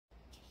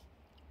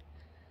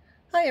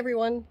Hi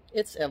everyone,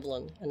 it's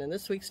Evelyn, and in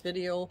this week's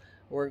video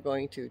we're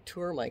going to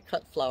tour my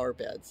cut flower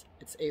beds.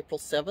 It's April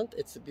 7th,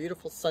 it's a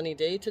beautiful sunny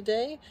day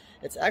today.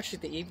 It's actually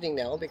the evening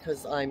now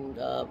because I'm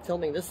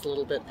filming this a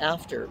little bit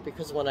after,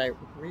 because when I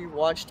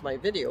re-watched my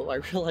video I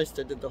realized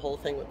I did the whole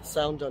thing with the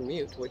sound on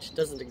mute, which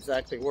doesn't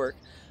exactly work,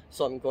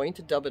 so I'm going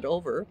to dub it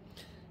over.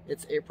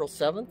 It's April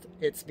 7th,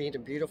 it's been a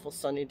beautiful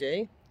sunny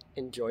day.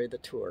 Enjoy the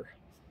tour.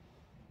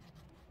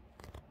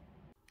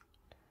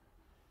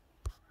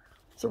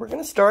 So we're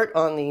going to start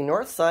on the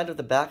north side of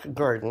the back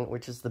garden,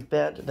 which is the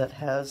bed that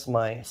has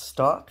my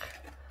stock,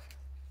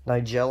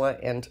 nigella,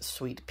 and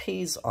sweet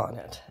peas on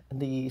it.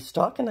 The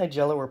stock and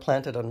nigella were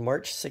planted on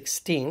March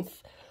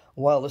 16th,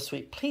 while the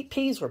sweet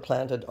peas were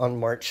planted on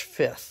March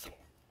 5th.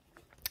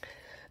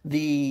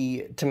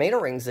 The tomato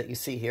rings that you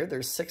see here,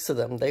 there's 6 of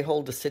them. They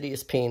hold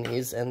deciduous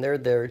peonies, and they're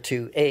there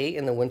to A,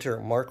 in the winter,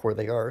 mark where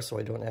they are so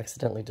I don't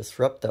accidentally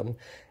disrupt them,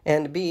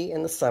 and B,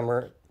 in the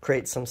summer,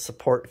 create some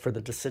support for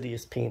the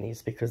deciduous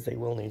peonies because they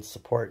will need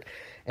support.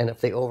 And if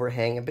they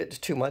overhang a bit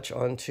too much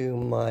onto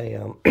my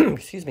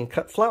excuse me,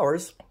 cut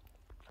flowers,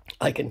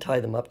 I can tie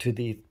them up to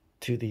the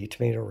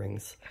tomato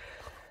rings.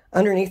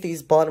 Underneath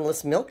these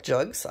bottomless milk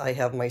jugs, I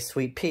have my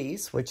sweet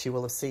peas, which you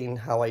will have seen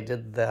how I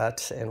did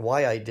that and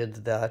why I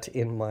did that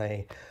in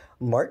my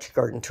March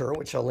garden tour,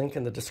 which I'll link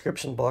in the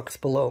description box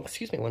below.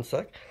 Excuse me one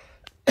sec.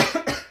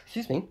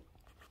 Excuse me.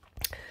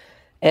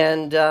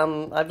 And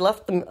I've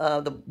left them,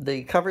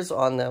 the covers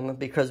on them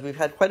because we've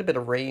had quite a bit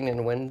of rain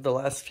and wind the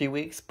last few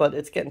weeks, but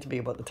it's getting to be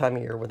about the time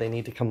of year where they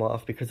need to come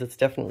off because it's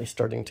definitely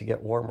starting to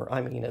get warmer.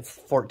 I mean, it's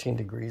 14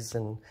 degrees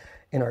in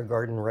our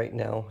garden right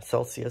now,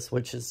 Celsius,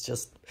 which is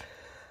just,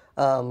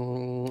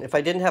 if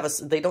I didn't have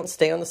they don't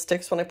stay on the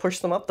sticks when I push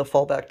them up, they'll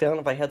fall back down.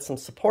 If I had some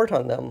support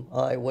on them,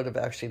 I would have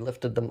actually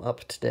lifted them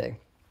up today.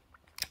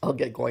 I'll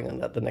get going on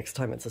that the next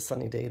time it's a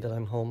sunny day that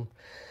I'm home.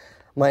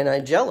 My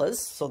nigellas,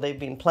 so they've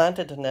been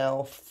planted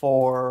now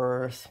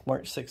for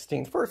March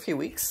 16th for a few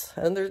weeks,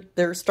 and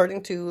they're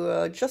starting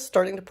to just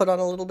starting to put on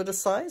a little bit of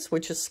size,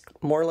 which is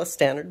more or less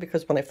standard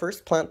because when I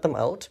first plant them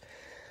out,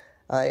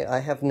 I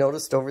have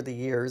noticed over the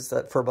years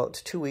that for about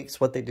 2 weeks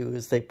what they do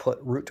is they put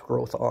root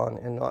growth on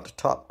and not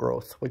top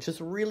growth, which is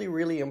really,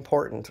 really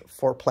important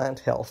for plant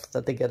health,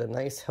 that they get a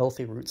nice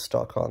healthy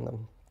rootstock on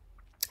them.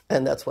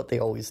 And that's what they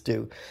always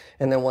do.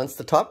 And then once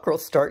the top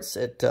growth starts,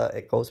 it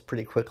goes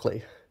pretty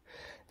quickly.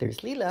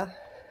 There's Leela.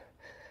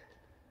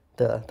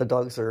 The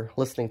dogs are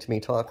listening to me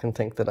talk and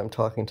think that I'm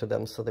talking to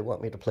them, so they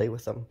want me to play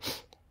with them.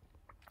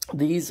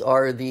 These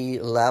are the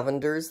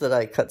lavenders that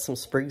I cut some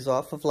sprigs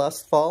off of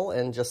last fall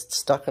and just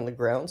stuck in the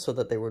ground so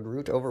that they would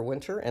root over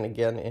winter. And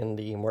again, in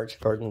the March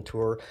garden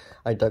tour,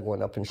 I dug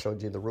one up and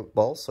showed you the root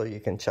ball, so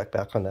you can check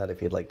back on that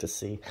if you'd like to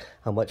see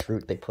how much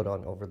root they put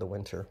on over the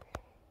winter.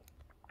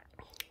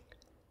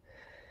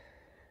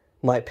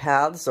 My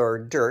paths are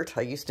dirt.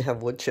 I used to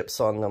have wood chips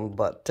on them,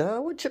 but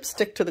wood chips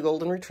stick to the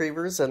golden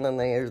retrievers, and then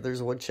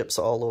there's wood chips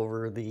all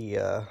over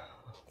the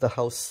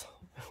house,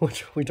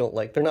 which we don't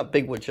like. They're not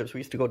big wood chips.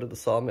 We used to go to the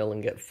sawmill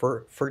and get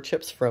fir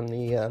chips from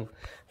the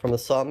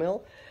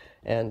sawmill,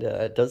 and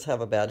it does have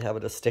a bad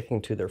habit of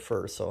sticking to their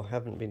fur, so I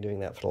haven't been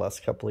doing that for the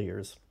last couple of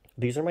years.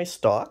 These are my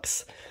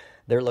stalks.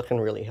 They're looking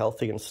really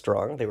healthy and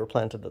strong. They were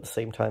planted at the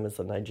same time as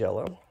the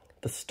nigella.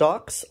 The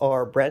stalks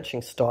are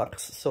branching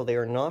stalks, so they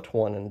are not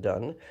one and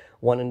done.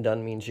 One and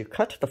done means you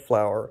cut the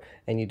flower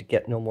and you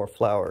get no more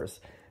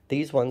flowers.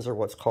 These ones are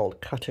what's called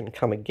cut and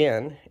come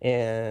again,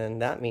 and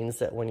that means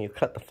that when you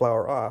cut the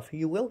flower off,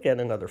 you will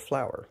get another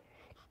flower.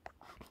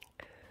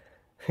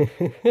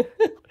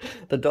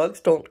 The dogs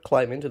don't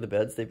climb into the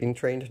beds. They've been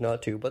trained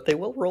not to, but they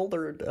will roll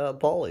their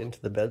ball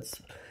into the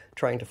beds,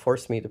 trying to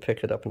force me to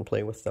pick it up and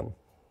play with them.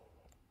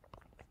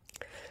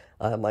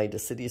 My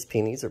deciduous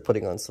peonies are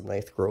putting on some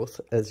nice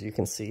growth, as you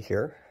can see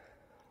here.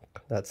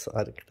 That's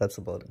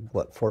about,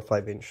 what, 4 or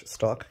 5 inch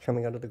stalk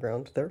coming out of the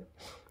ground there.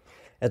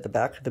 At the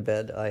back of the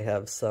bed, I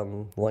have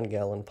some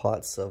 1-gallon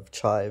pots of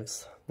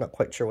chives. Not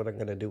quite sure what I'm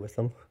going to do with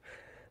them.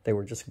 They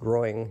were just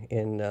growing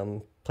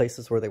in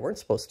places where they weren't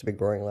supposed to be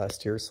growing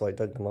last year, so I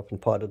dug them up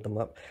and potted them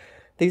up.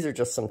 These are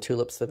just some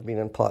tulips that have been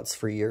in pots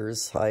for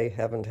years. I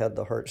haven't had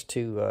the heart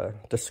to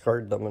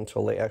discard them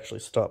until they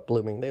actually stop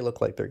blooming. They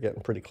look like they're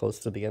getting pretty close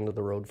to the end of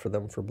the road for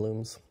them for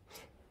blooms.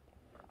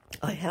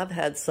 I have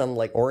had some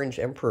like orange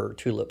emperor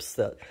tulips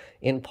that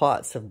in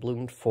pots have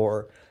bloomed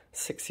for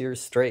 6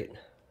 years straight,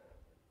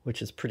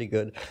 which is pretty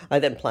good. I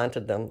then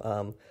planted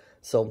them,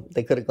 so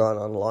they could have gone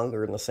on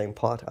longer in the same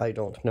pot. I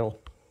don't know.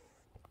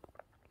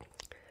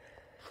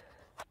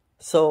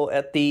 So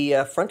at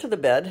the front of the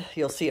bed,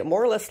 you'll see it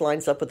more or less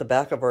lines up with the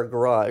back of our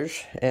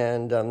garage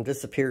and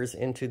disappears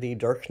into the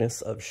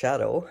darkness of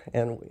shadow.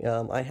 And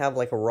I have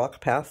like a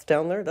rock path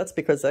down there. That's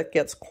because that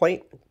gets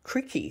quite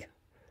creaky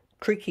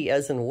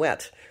as in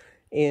wet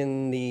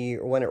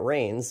when it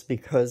rains,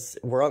 because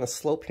we're on a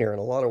slope here and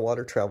a lot of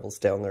water travels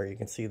down there. You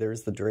can see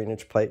there's the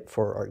drainage pipe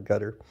for our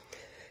gutter.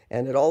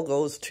 And it all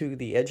goes to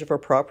the edge of our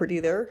property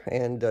there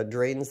and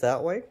drains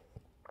that way.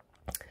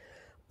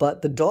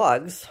 But the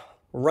dogs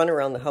run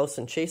around the house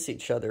and chase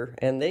each other,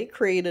 and they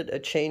created a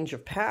change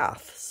of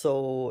path.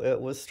 So it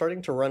was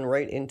starting to run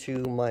right into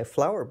my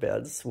flower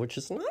beds, which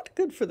is not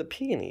good for the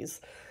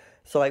peonies.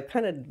 So I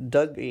kind of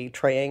dug a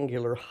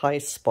triangular high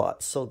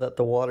spot so that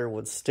the water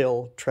would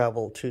still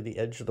travel to the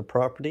edge of the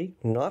property,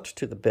 not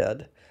to the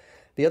bed.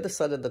 The other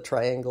side of the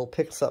triangle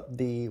picks up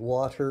the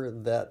water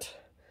that...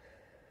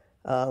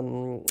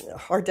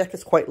 our deck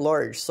is quite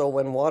large, so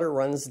when water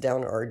runs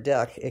down our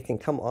deck, it can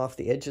come off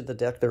the edge of the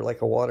deck there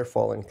like a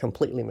waterfall and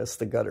completely miss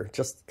the gutter.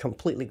 Just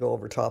completely go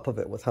over top of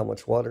it with how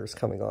much water is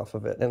coming off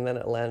of it. And then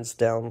it lands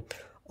down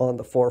on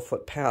the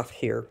 4-foot path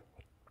here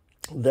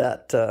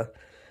that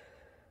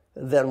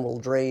then will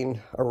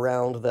drain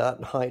around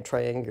that high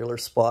triangular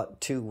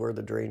spot to where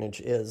the drainage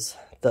is.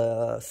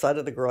 The side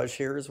of the garage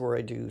here is where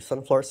I do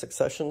sunflower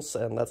successions,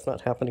 and that's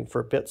not happening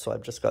for a bit, so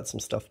I've just got some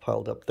stuff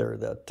piled up there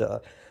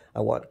that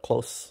I want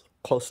close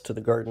to the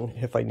garden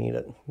if I need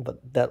it,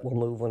 but that will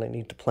move when I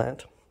need to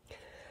plant.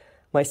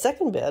 My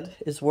second bed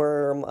is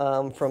where,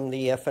 from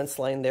the fence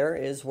line there,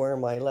 is where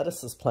my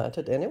lettuce is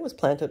planted, and it was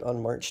planted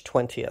on March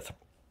 20th.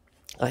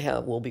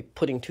 Will be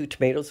putting 2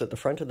 tomatoes at the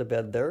front of the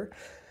bed there.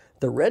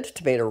 The red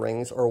tomato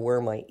rings are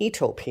where my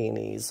Ito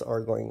peonies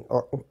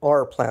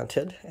are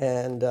planted,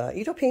 and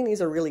Ito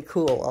peonies are really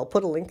cool. I'll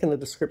put a link in the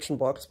description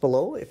box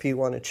below if you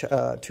want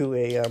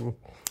to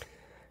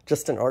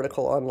just an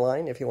article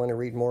online if you want to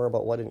read more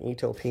about what an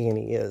Ito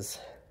peony is.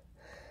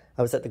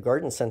 I was at the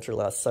garden center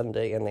last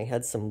Sunday, and they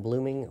had some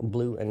blooming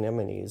blue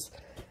anemones.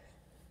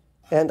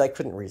 And I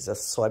couldn't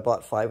resist, so I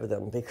bought 5 of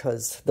them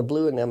because the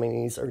blue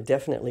anemones are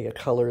definitely a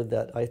color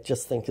that I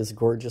just think is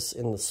gorgeous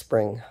in the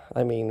spring.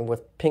 I mean,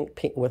 with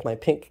my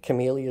pink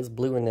camellias,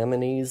 blue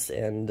anemones,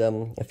 and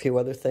a few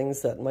other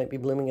things that might be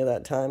blooming at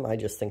that time, I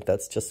just think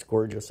that's just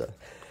gorgeous.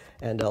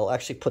 And I'll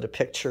actually put a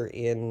picture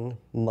in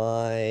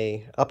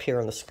up here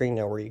on the screen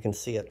now where you can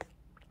see it.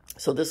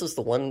 So this is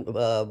the one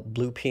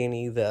blue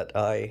peony that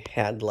I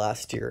had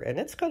last year, and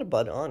it's got a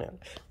bud on it,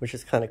 which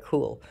is kind of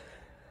cool.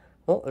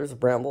 Oh, there's a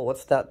bramble.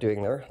 What's that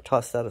doing there?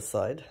 Toss that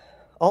aside.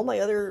 All my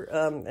other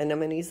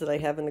anemones that I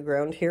have in the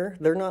ground here,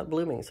 they're not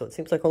blooming, so it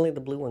seems like only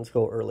the blue ones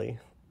go early.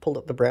 Pulled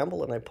up the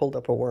bramble, and I pulled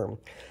up a worm.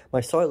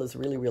 My soil is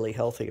really, really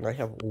healthy, and I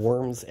have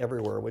worms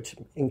everywhere, which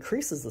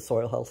increases the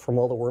soil health from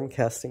all the worm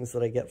castings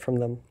that I get from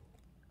them.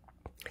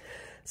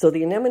 So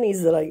the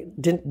anemones that I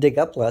didn't dig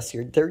up last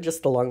year, they're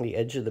just along the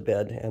edge of the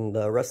bed, and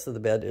the rest of the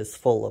bed is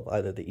full of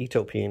either the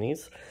Ito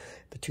peonies,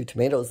 the 2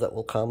 tomatoes that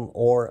will come,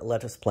 or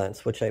lettuce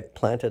plants, which I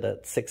planted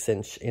at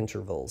 6-inch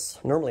intervals.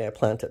 Normally I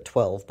plant at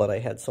 12, but I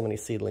had so many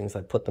seedlings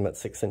I put them at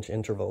 6-inch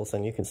intervals,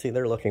 and you can see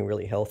they're looking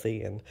really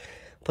healthy and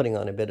putting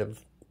on a bit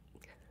of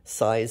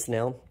size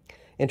now.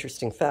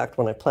 Interesting fact,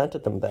 when I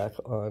planted them back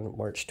on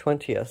March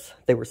 20th,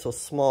 they were so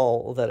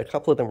small that a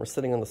couple of them were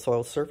sitting on the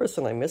soil surface,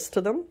 and I missed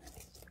them.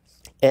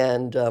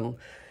 And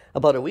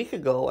about a week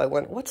ago, I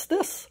went, what's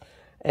this?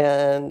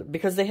 And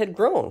because they had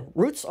grown,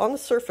 roots on the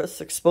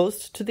surface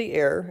exposed to the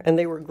air, and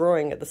they were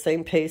growing at the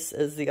same pace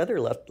as the other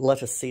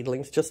lettuce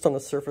seedlings just on the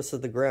surface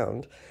of the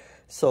ground.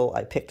 So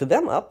I picked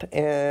them up,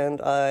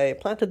 and I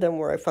planted them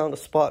where I found a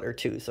spot or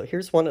 2. So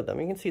here's one of them.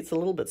 You can see it's a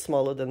little bit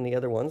smaller than the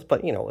other ones,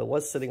 but, you know, it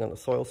was sitting on the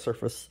soil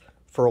surface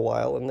for a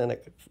while, and then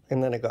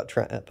it got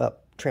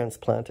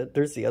transplanted.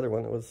 There's the other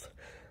one. It was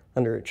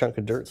under a chunk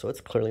of dirt, so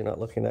it's clearly not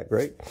looking that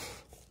great.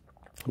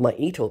 My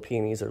Ito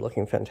peonies are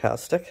looking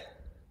fantastic.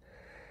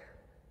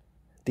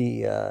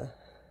 I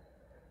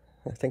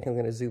think I'm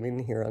going to zoom in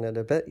here on it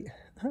a bit.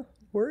 Huh,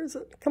 where is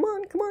it? Come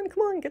on, come on,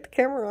 come on, get the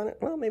camera on it.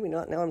 Well, maybe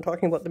not. Now I'm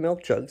talking about the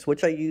milk jugs,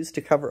 which I use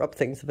to cover up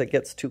things if it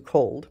gets too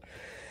cold.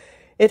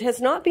 It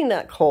has not been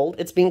that cold.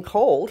 It's been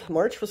cold.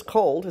 March was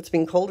cold. It's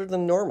been colder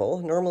than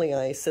normal. Normally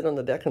I sit on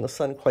the deck in the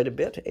sun quite a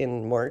bit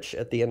in March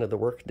at the end of the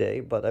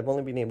workday, but I've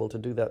only been able to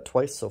do that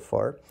twice so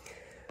far.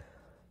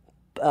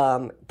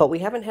 But we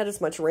haven't had as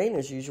much rain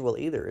as usual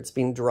either. It's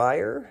been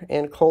drier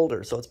and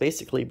colder, so it's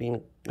basically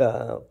been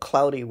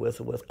cloudy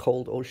with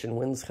cold ocean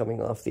winds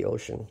coming off the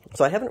ocean.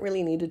 So I haven't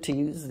really needed to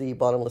use the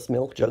bottomless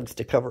milk jugs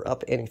to cover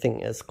up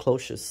anything as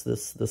close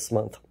this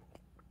month.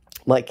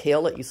 My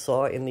kale that you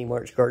saw in the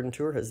March garden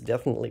tour has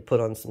definitely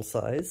put on some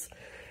size.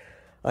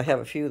 I have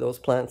a few of those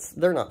plants.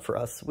 They're not for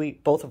us.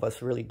 Both of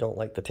us really don't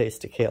like the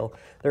taste of kale.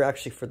 They're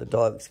actually for the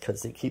dogs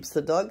because it keeps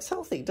the dogs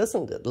healthy,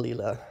 doesn't it,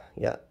 Leela?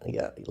 Yeah,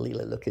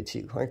 Leela, look at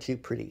you. Aren't you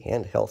pretty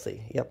and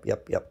healthy?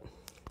 Yep.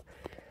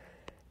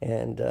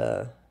 And,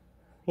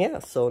 yeah,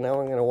 so now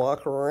I'm going to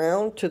walk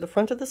around to the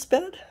front of this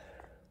bed.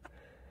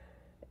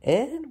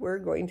 And we're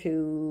going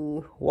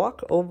to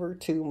walk over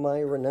to my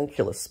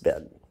ranunculus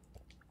bed,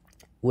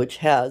 which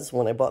has,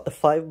 when I bought the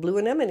 5 blue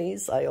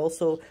anemones,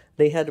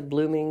 they had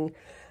blooming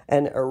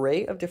an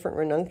array of different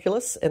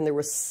ranunculus, and there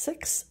were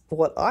 6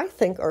 what I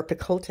think are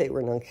picote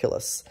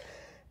ranunculus.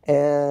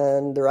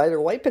 And they're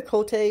either white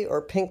picote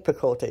or pink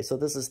picote, so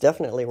this is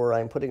definitely where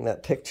I'm putting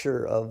that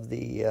picture of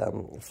the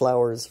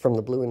flowers from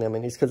the blue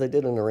anemones, because I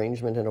did an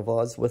arrangement in a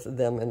vase with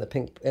them and the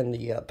pink and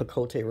the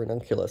picote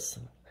ranunculus.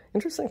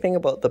 Interesting thing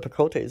about the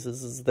picotes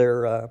is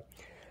their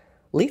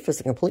leaf is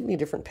a completely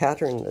different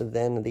pattern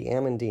than the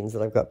amandines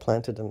that I've got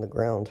planted in the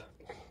ground.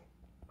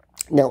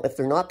 Now, if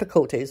they're not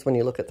picotes when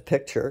you look at the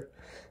picture,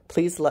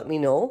 please let me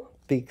know,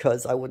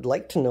 because I would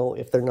like to know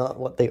if they're not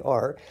what they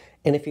are.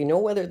 And if you know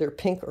whether they're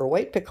pink or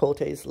white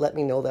picotes, let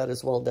me know that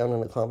as well down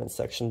in the comment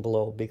section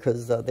below,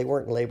 because they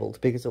weren't labeled,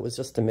 because it was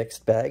just a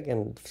mixed bag,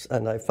 and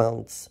I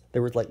found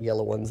there was like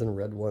yellow ones and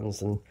red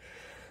ones and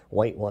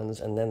white ones,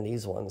 and then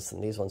these ones,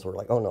 and these ones were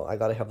like, oh no, I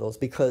gotta have those,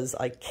 because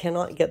I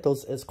cannot get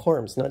those as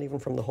corms, not even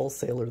from the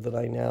wholesaler that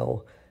I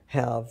now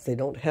have. They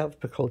don't have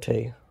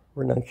picote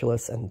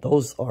ranunculus, and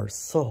those are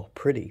so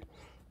pretty.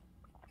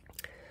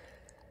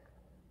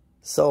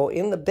 So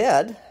in the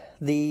bed,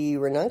 the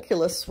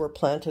ranunculus were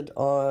planted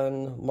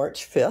on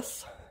March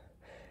 5th,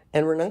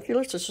 and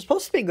ranunculus are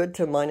supposed to be good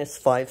to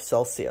 -5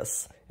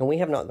 Celsius, and we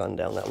have not gone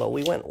down that low.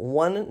 We went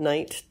one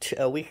night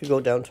a week ago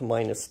down to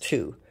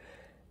 -2,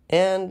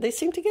 and they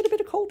seem to get a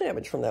bit of cold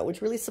damage from that,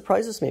 which really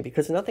surprises me,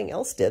 because nothing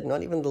else did,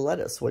 not even the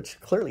lettuce,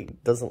 which clearly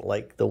doesn't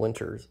like the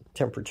winter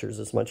temperatures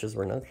as much as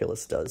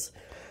ranunculus does.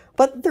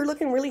 But they're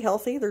looking really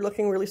healthy. They're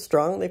looking really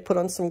strong. They put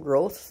on some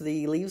growth.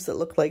 The leaves that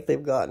look like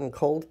they've gotten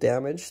cold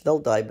damage, they'll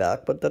die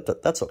back, but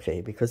that's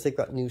okay, because they've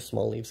got new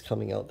small leaves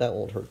coming out. That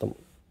won't hurt them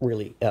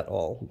really at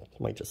all.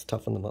 Might just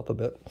toughen them up a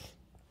bit.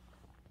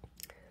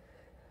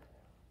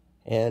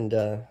 And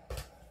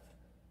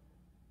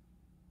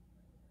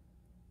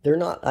they're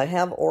not, I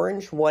have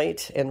orange,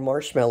 white, and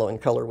marshmallow in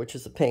color, which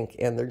is a pink,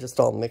 and they're just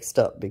all mixed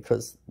up,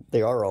 because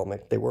they were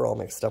all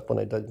mixed up when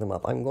I dug them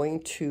up. I'm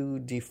going to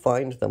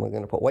define them. I'm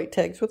going to put white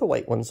tags where the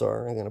white ones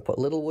are. I'm going to put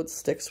little wood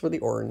sticks where the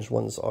orange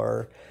ones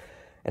are,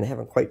 and I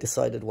haven't quite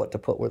decided what to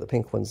put where the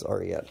pink ones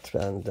are yet,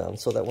 and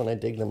so that when I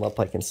dig them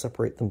up, I can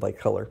separate them by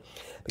color,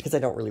 because I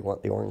don't really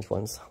want the orange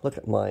ones. Look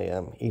at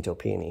my Ito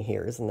peony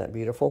here. Isn't that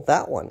beautiful?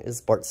 That one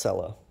is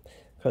Bartzella,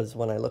 because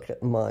when I look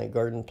at my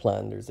garden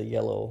plan, there's a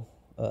yellow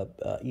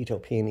Ito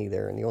peony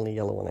there, and the only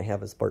yellow one I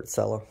have is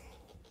Bartzella.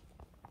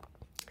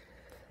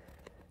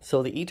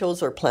 So the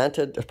Itos are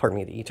planted,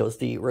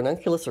 the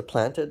ranunculus are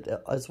planted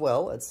as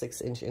well at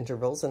 6-inch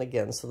intervals, and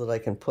again, so that I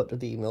can put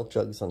the milk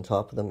jugs on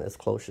top of them as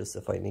close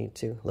if I need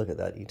to. Look at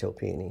that Ito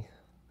peony.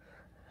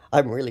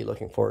 I'm really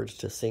looking forward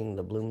to seeing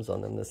the blooms on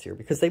them this year,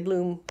 because they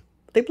bloom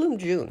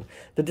June.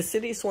 The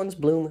deciduous ones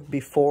bloom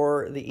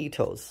before the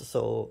Itos,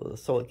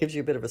 so it gives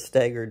you a bit of a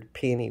staggered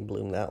peony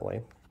bloom that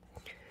way.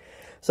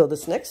 So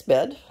this next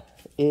bed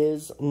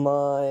is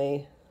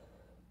my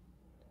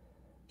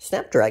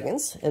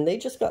snapdragons, and they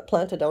just got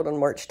planted out on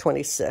March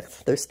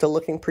 26th. They're still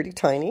looking pretty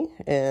tiny,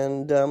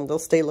 and they'll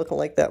stay looking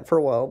like that for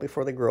a while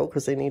before they grow,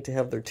 because they need to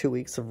have their 2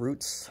 weeks of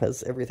roots,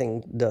 as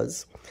everything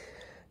does.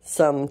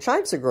 Some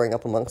chives are growing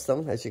up amongst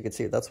them. As you can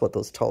see, that's what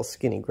those tall,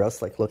 skinny,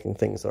 grass-like looking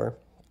things are.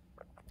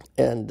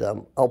 And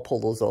I'll pull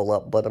those all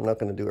up, but I'm not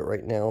going to do it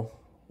right now.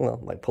 Well,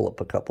 I might pull up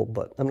a couple,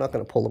 but I'm not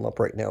going to pull them up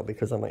right now,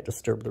 because I might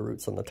disturb the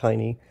roots on the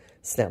tiny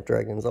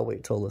snapdragons. I'll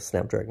wait till the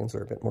snapdragons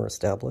are a bit more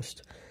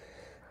established.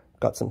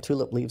 Got some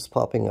tulip leaves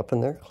popping up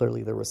in there.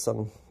 Clearly there was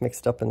some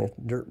mixed up in the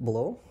dirt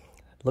below.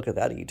 Look at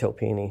that Ito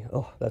peony.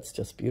 Oh, that's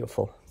just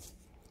beautiful.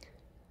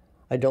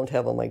 I don't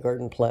have on my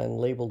garden plan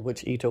labeled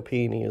which Ito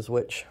peony is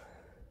which.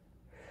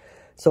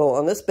 So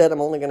on this bed,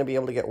 I'm only going to be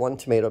able to get one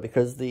tomato,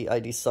 because I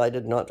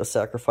decided not to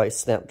sacrifice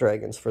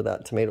snapdragons for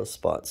that tomato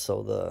spot.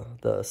 So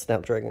the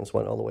snapdragons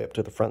went all the way up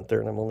to the front there,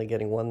 and I'm only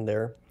getting one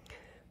there.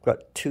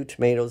 Got 2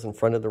 tomatoes in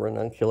front of the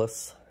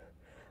ranunculus.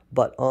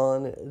 But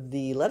on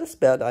the lettuce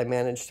bed, I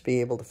managed to be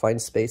able to find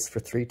space for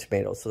 3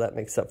 tomatoes, so that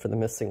makes up for the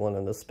missing one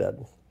on this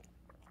bed.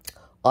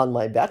 On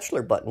my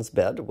bachelor buttons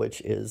bed,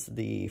 which is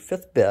the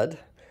 5th bed,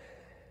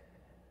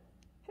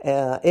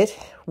 it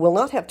will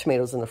not have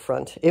tomatoes in the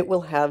front. It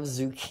will have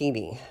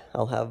zucchini.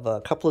 I'll have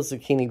a couple of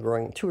zucchini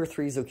growing, 2 or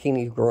 3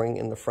 zucchini growing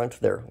in the front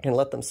there. I can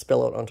let them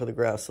spill out onto the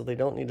grass, so they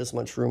don't need as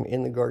much room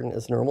in the garden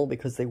as normal,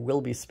 because they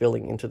will be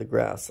spilling into the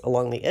grass.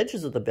 Along the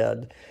edges of the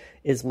bed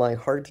is my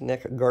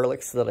hardneck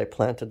garlics that I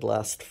planted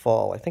last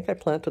fall. I think I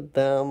planted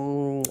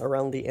them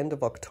around the end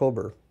of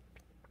October.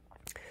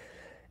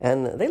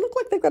 And they look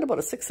like they've got about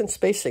a 6-inch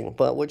spacing,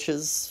 but which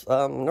is,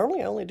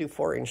 normally I only do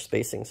 4-inch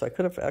spacing, so I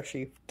could have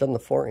actually done the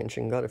 4-inch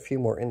and got a few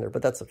more in there,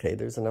 but that's okay.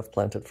 There's enough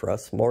planted for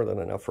us, more than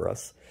enough for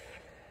us.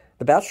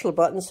 The bachelor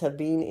buttons have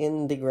been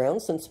in the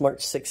ground since March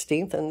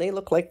 16th, and they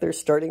look like they're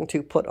starting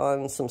to put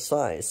on some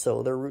size.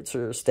 So their roots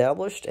are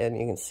established, and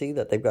you can see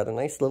that they've got a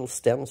nice little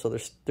stem, so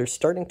they're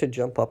starting to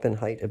jump up in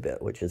height a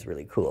bit, which is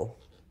really cool.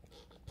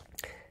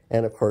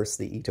 And of course,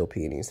 the Ito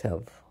peonies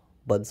have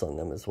buds on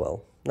them as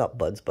well. Not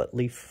buds, but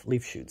leaf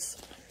shoots.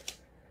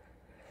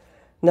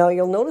 Now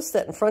you'll notice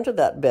that in front of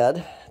that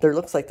bed, there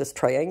looks like this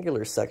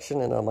triangular section,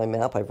 and on my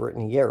map I've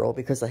written yarrow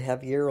because I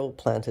have yarrow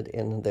planted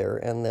in there,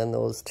 and then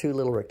those 2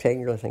 little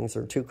rectangular things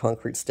are 2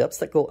 concrete steps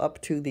that go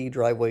up to the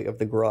driveway of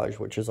the garage,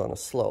 which is on a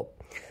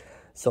slope.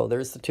 So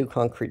there's the 2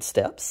 concrete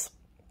steps,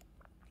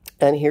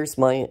 and here's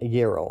my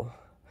yarrow.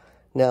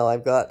 Now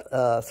I've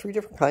got 3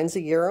 different kinds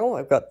of yarrow.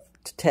 I've got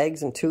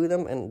tags in 2 of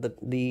them, and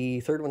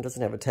the third one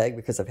doesn't have a tag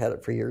because I've had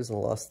it for years and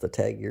lost the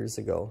tag years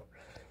ago.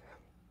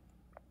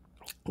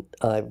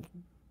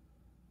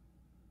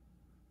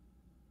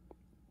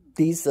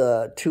 These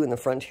two in the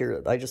front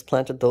here, I just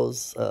planted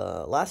those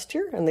last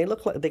year, and they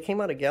look like they came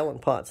out of gallon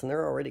pots, and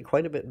they're already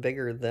quite a bit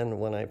bigger than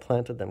when I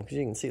planted them. Because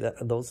you can see that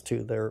those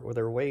two,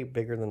 they're way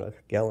bigger than a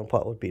gallon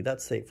pot would be.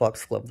 That's a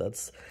foxglove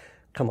that's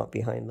come up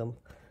behind them.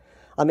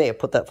 I may have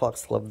put that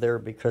foxglove there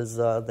because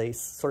they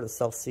sort of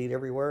self-seed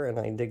everywhere, and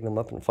I dig them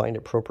up and find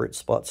appropriate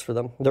spots for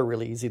them. They're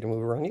really easy to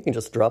move around. You can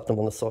just drop them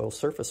on the soil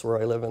surface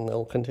where I live, and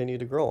they'll continue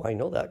to grow. I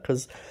know that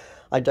because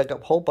I dug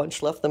up a whole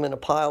bunch, left them in a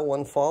pile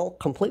one fall,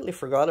 completely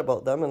forgot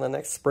about them, and the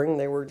next spring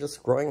they were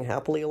just growing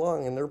happily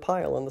along in their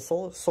pile on the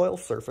soil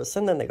surface,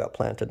 and then they got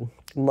planted.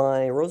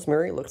 My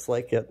rosemary looks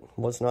like it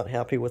was not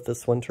happy with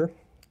this winter.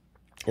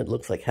 It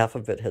looks like half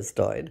of it has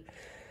died.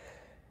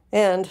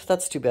 And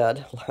that's too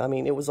bad. I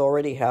mean, it was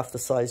already half the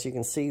size. You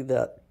can see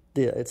that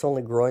it's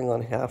only growing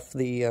on half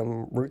the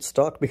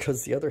rootstock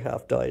because the other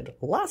half died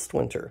last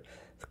winter.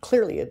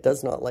 Clearly, it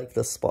does not like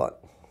this spot.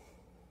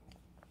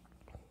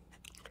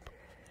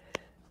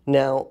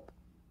 Now,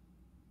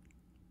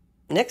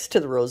 next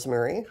to the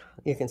rosemary,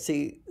 you can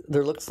see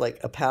there looks like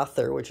a path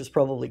there, which is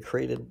probably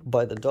created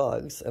by the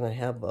dogs, and I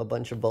have a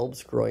bunch of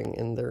bulbs growing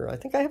in there. I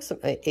think I have some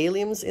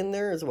alliums in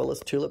there as well as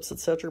tulips,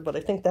 etc., but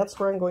I think that's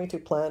where I'm going to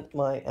plant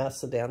my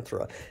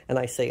acidanthera. And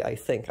I say I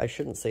think. I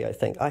shouldn't say I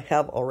think. I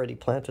have already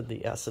planted the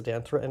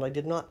acidanthera, and I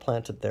did not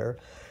plant it there.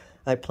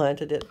 I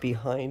planted it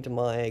behind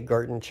my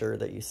garden chair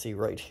that you see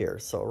right here.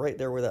 So right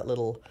there where that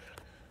little,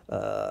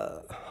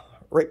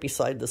 right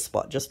beside this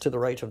spot, just to the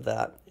right of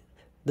that.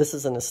 This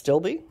is an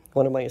astilbe,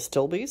 one of my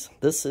astilbes.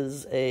 This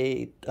is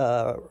a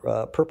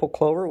purple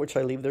clover, which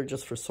I leave there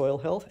just for soil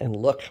health. And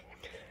look,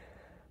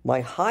 my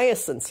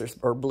hyacinths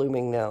are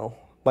blooming now.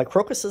 My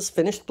crocuses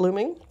finished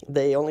blooming.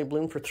 They only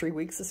bloomed for 3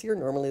 weeks this year.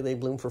 Normally they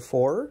bloom for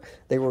 4.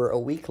 They were a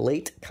week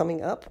late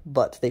coming up,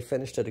 but they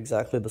finished at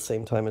exactly the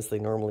same time as they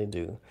normally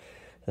do.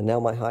 And now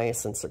my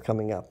hyacinths are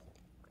coming up.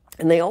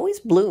 And they always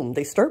bloom.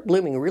 They start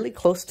blooming really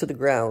close to the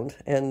ground,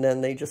 and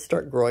then they just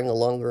start growing a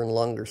longer and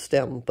longer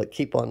stem, but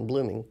keep on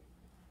blooming.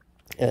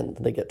 And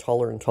they get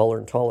taller and taller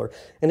and taller.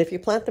 And if you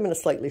plant them in a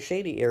slightly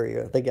shady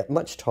area, they get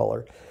much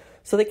taller.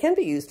 So they can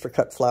be used for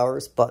cut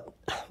flowers, but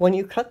when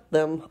you cut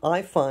them,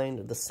 I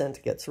find the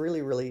scent gets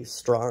really, really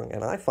strong,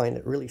 and I find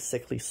it really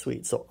sickly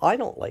sweet. So I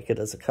don't like it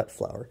as a cut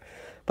flower.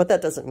 But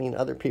that doesn't mean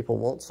other people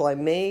won't. So I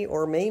may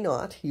or may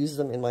not use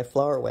them in my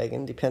flower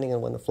wagon, depending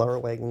on when the flower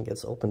wagon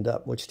gets opened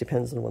up, which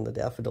depends on when the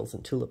daffodils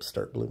and tulips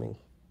start blooming.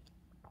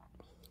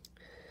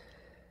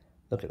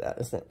 Look at that.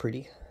 Isn't that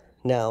pretty?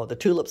 Now, the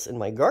tulips in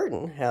my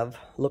garden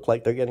look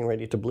like they're getting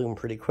ready to bloom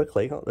pretty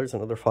quickly. Oh, there's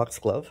another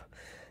foxglove.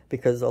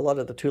 Because a lot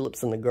of the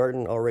tulips in the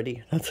garden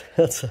already,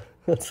 that's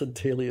a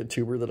dahlia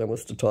tuber that I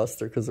must have tossed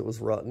there because it was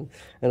rotten.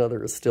 Another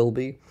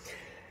astilbe.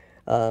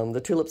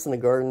 The tulips in the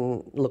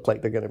garden look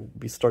like they're going to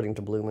be starting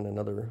to bloom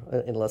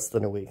in less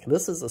than a week.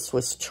 This is a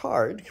Swiss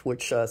chard,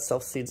 which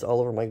self-seeds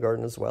all over my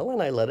garden as well,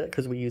 and I let it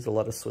because we use a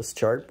lot of Swiss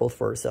chard, both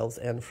for ourselves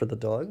and for the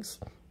dogs.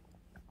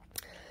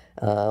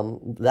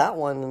 That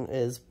one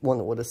is one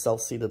that would have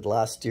self-seeded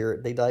last year.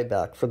 They die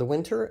back for the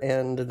winter,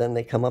 and then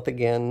they come up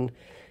again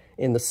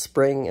in the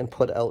spring and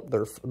put out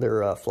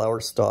their flower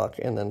stalk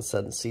and then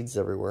send seeds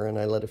everywhere. And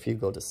I let a few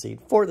go to seed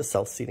for the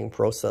self-seeding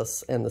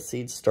process, and the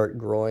seeds start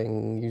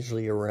growing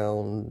usually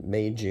around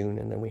May, June,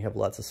 and then we have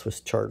lots of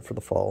Swiss chard for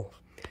the fall.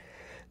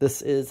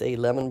 This is a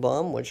lemon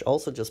balm, which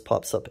also just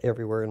pops up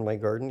everywhere in my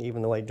garden,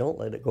 even though I don't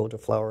let it go to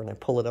flower, and I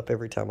pull it up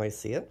every time I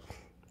see it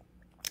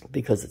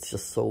because it's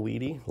just so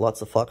weedy.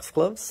 Lots of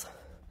foxgloves.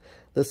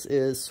 This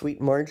is sweet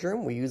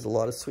marjoram. We use a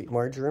lot of sweet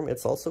marjoram.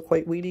 It's also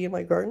quite weedy in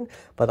my garden,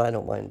 but I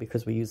don't mind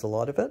because we use a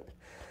lot of it.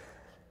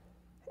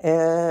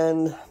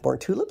 And more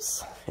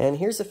tulips. And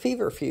here's a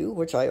feverfew,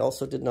 which I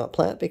also did not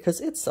plant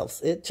because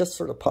it just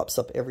sort of pops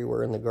up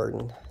everywhere in the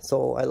garden.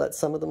 So I let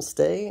some of them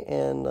stay,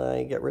 and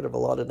I get rid of a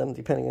lot of them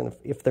depending on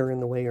if they're in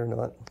the way or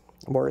not.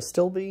 More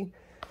astilbe,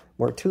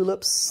 more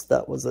tulips.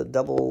 That was a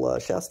double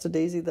Shasta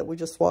daisy that we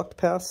just walked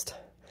past.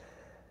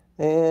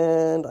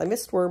 And I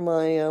missed where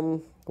my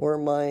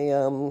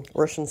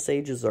Russian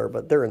sages are,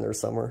 but they're in there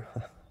somewhere.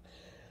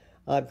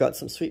 I've got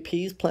some sweet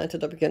peas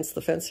planted up against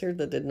the fence here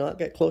that did not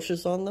get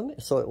cloches on them,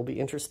 so it will be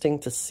interesting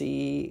to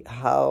see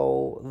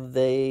how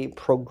they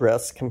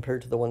progress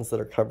compared to the ones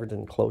that are covered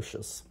in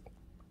cloches.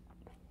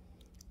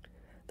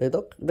 They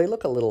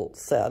look a little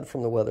sad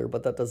from the weather,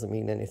 but that doesn't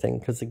mean anything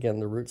because, again,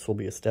 the roots will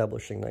be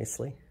establishing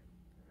nicely.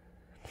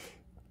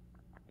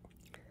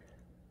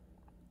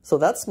 So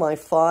that's my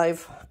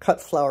 5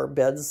 cut flower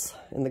beds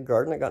in the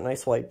garden. I got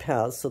nice wide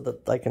paths so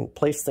that I can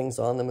place things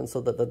on them and so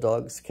that the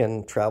dogs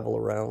can travel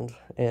around.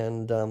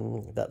 And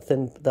that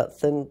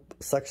thin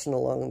section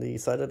along the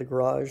side of the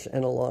garage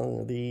and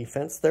along the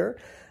fence there,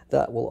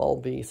 that will all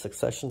be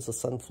successions of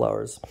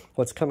sunflowers.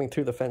 What's coming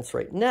through the fence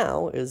right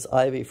now is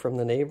ivy from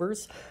the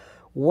neighbors.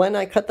 When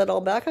I cut that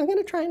all back, I'm going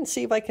to try and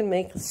see if I can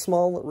make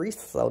small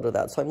wreaths out of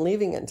that. So I'm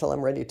leaving it until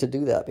I'm ready to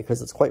do that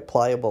because it's quite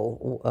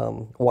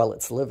pliable while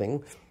it's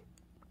living.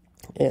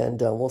 And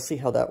we'll see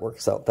how that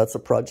works out. That's a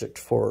project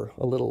for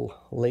a little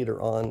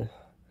later on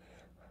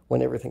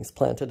when everything's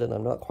planted and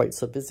I'm not quite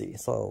so busy.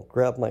 So I'll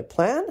grab my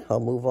plan, I'll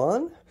move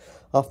on,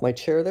 off my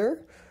chair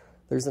there.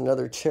 There's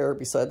another chair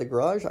beside the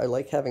garage. I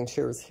like having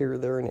chairs here,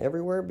 there, and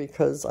everywhere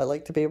because I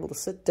like to be able to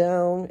sit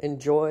down,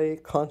 enjoy,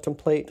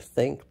 contemplate,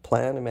 think,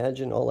 plan,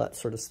 imagine, all that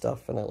sort of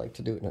stuff. And I like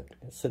to do it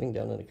sitting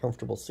down in a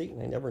comfortable seat,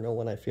 and I never know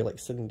when I feel like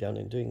sitting down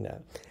and doing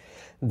that.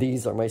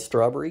 These are my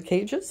strawberry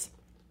cages.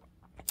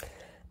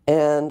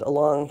 And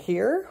along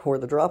here, where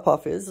the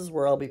drop-off is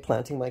where I'll be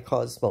planting my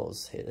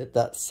cosmos.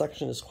 That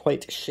section is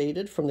quite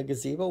shaded from the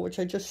gazebo, which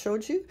I just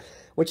showed you,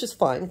 which is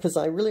fine, because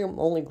I really am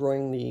only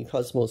growing the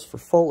cosmos for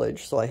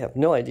foliage, so I have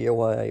no idea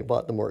why I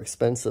bought the more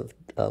expensive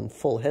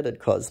full-headed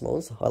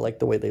cosmos. I like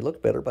the way they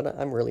look better, but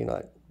I'm really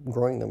not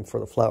growing them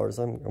for the flowers.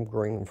 I'm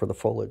growing them for the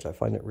foliage. I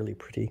find it really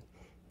pretty.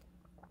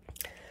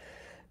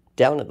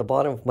 Down at the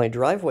bottom of my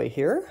driveway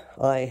here,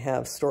 I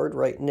have stored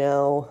right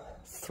now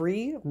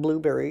 3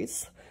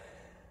 blueberries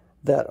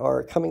that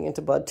are coming into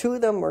bud. 2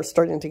 of them are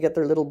starting to get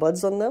their little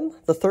buds on them.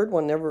 The third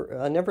one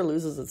never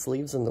loses its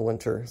leaves in the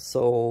winter,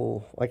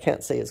 so I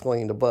can't say it's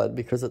going into bud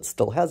because it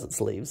still has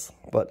its leaves,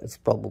 but it's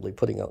probably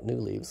putting out new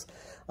leaves.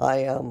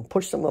 I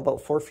push them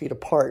about 4 feet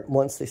apart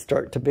once they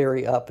start to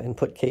berry up and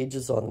put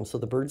cages on them so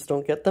the birds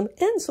don't get them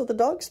and so the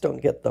dogs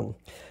don't get them.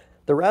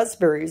 The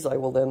raspberries I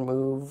will then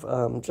move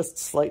just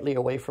slightly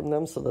away from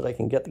them so that I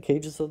can get the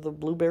cages of the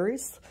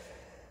blueberries.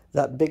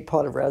 That big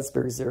pot of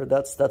raspberries there,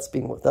 that's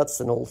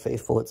an old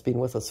faithful. It's been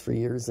with us for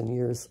years and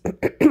years.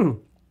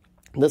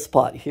 This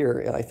pot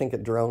here, I think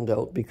it drowned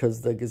out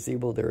because the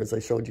gazebo there, as I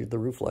showed you, the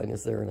roof line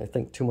is there, and I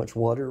think too much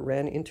water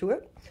ran into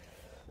it.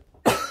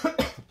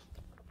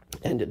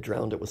 And it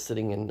drowned. It was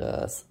sitting in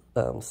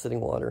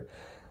sitting water.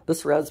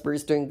 This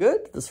raspberry's doing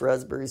good. This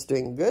raspberry's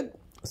doing good.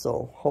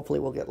 So hopefully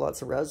we'll get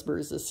lots of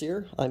raspberries this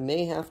year. I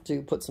may have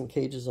to put some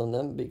cages on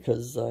them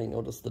because I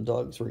noticed the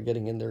dogs were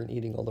getting in there and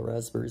eating all the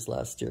raspberries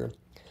last year.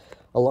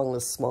 Along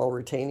this small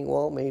retaining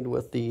wall made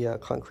with the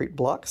concrete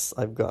blocks,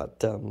 I've got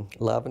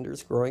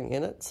lavenders growing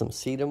in it, some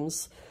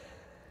sedums.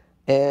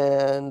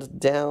 And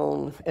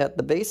down at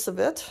the base of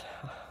it,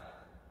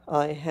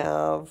 I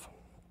have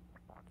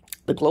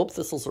the globe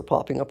thistles are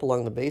popping up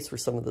along the base where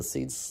some of the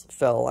seeds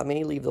fell. I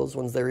may leave those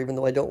ones there, even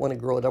though I don't want to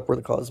grow it up where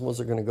the cosmos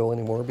are going to go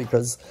anymore,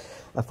 because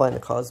I find the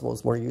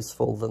cosmos more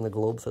useful than the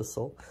globe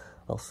thistle.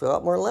 I also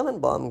got more lemon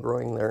balm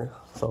growing there,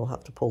 so I'll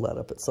have to pull that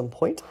up at some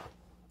point.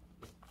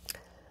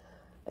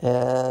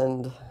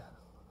 And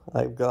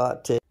I've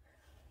got a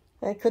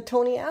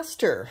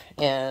cotoneaster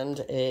and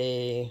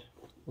a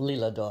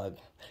lila dog.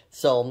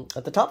 So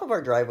at the top of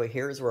our driveway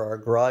here is where our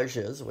garage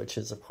is, which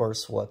is, of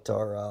course, what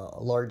our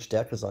large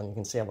deck is on. You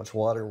can see how much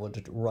water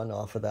would run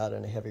off of that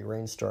in a heavy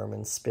rainstorm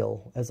and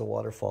spill as a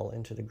waterfall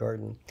into the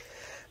garden.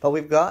 But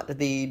we've got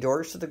the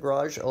doors to the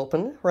garage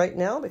open right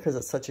now because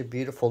it's such a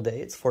beautiful day.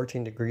 It's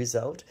 14 degrees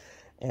out.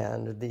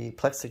 And the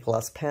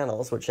plexiglass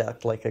panels, which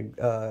act like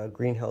a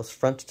greenhouse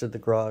front to the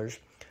garage,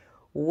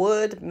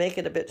 would make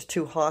it a bit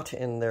too hot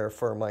in there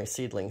for my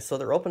seedlings. So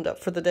they're opened up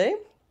for the day.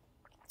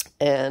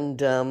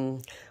 And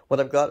what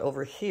I've got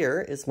over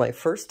here is my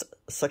first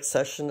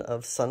succession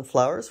of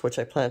sunflowers, which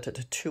I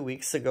planted 2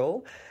 weeks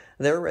ago.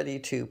 They're ready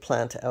to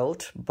plant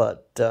out,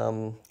 but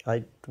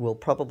I will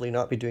probably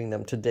not be doing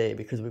them today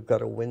because we've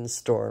got a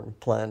windstorm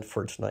planned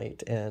for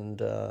tonight. And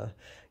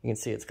you can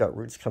see it's got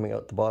roots coming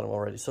out the bottom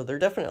already. So they're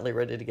definitely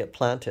ready to get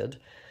planted.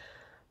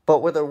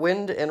 But with a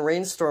wind and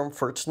rainstorm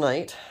for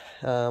tonight,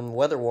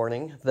 weather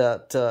warning,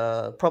 that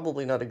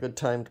probably not a good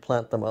time to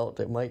plant them out.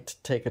 It might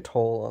take a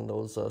toll on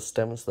those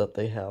stems that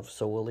they have,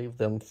 so we'll leave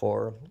them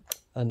for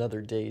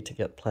another day to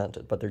get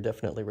planted, but they're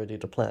definitely ready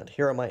to plant.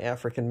 Here are my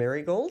African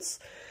marigolds.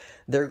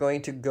 They're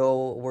going to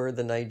go where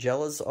the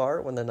nigellas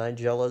are when the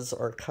nigellas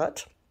are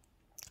cut.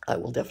 I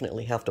will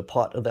definitely have to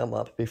pot them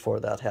up before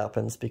that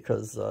happens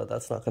because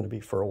that's not going to be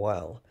for a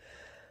while.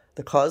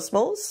 The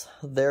cosmos,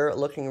 they're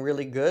looking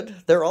really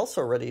good. They're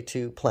also ready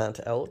to plant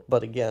out,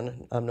 but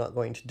again, I'm not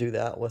going to do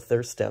that with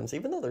their stems,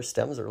 even though their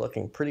stems are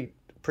looking pretty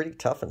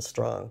tough and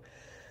strong.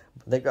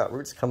 They've got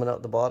roots coming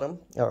out the bottom,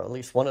 or at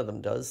least one of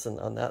them does, and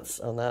on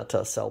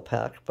that cell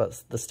pack.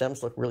 But the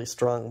stems look really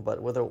strong.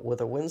 But with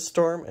a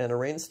windstorm and a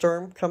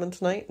rainstorm coming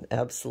tonight,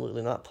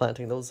 absolutely not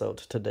planting those out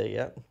today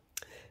yet.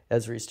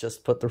 Esri's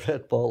just put the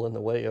red ball in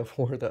the way of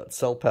where that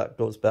cell pack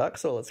goes back,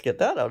 so let's get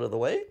that out of the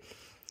way.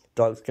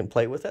 Dogs can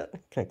play with it.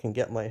 I can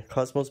get my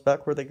cosmos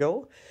back where they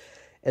go.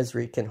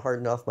 Esri can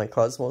harden off my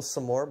cosmos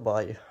some more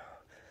by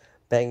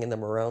banging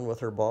them around with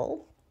her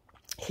ball.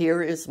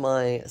 Here is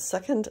my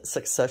second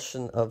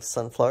succession of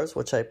sunflowers,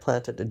 which I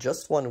planted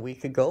just 1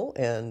 week ago,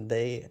 and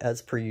they,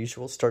 as per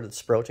usual, started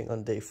sprouting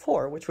on day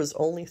 4, which was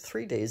only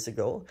 3 days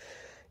ago.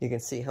 You can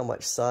see how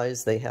much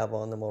size they have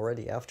on them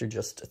already after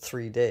just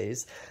 3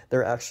 days.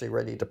 They're actually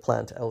ready to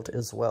plant out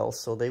as well,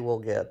 so they will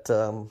get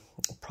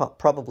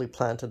probably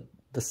planted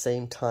the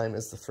same time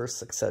as the first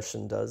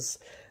succession does.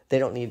 They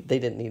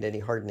didn't need any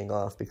hardening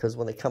off because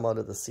when they come out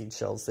of the seed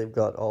shells, they've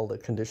got all the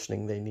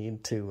conditioning they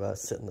need to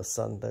sit in the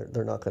sun.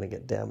 They're not going to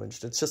get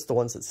damaged. It's just the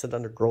ones that sit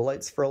under grow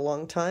lights for a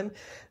long time.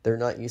 They're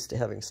not used to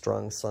having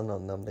strong sun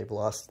on them. They've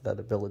lost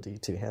that ability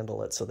to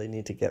handle it, so they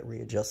need to get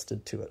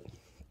readjusted to it.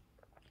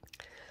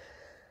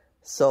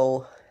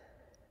 So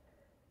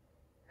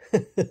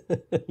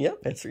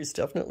Yep, Esri's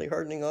definitely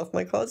hardening off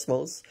my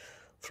cosmos.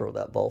 Throw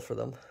that ball for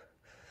them.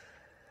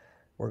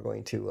 We're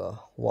going to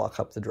walk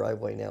up the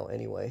driveway now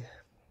anyway.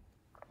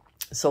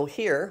 So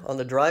here on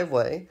the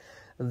driveway,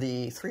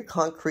 the 3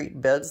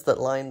 concrete beds that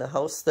line the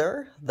house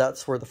there,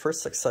 that's where the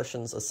first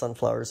successions of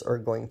sunflowers are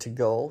going to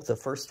go. The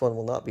first one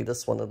will not be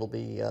this one. It'll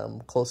be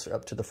closer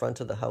up to the front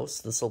of the house.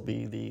 This will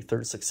be the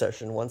 3rd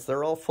succession. Once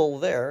they're all full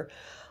there,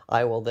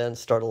 I will then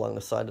start along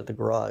the side of the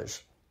garage.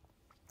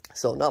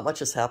 So not much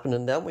has happened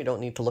in them. We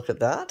don't need to look at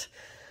that.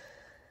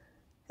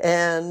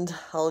 And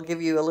I'll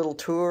give you a little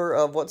tour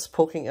of what's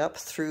poking up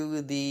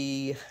through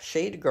the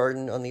shade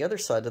garden on the other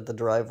side of the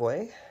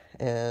driveway.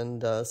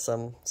 And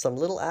some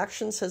little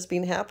actions has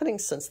been happening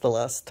since the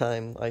last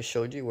time I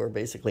showed you, where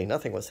basically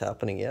nothing was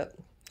happening yet.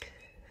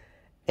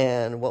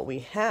 And what we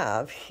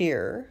have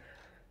here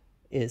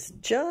is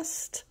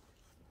just,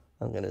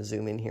 I'm going to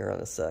zoom in here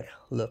on a sec.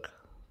 Look,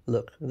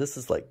 this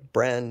is like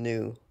brand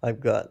new. I've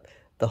got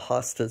the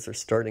hostas are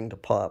starting to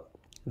pop.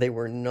 They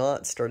were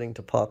not starting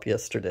to pop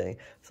yesterday.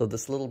 So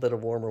this little bit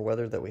of warmer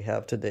weather that we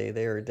have today,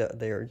 they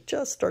are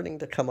just starting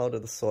to come out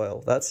of the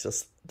soil. That's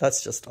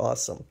just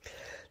awesome.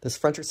 This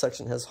frontal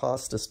section has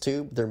hostas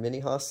too. They're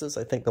mini hostas.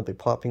 I think they'll be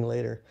popping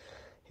later.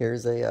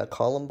 Here's a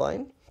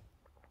columbine.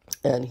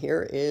 And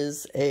here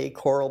is a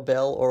coral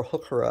bell or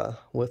heuchera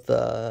with,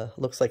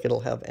 looks like it'll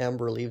have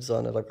amber leaves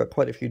on it. I've got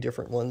quite a few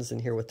different ones in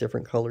here with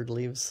different colored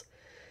leaves.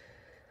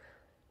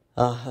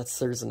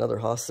 There's another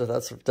hosta.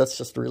 That's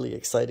just really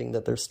exciting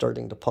that they're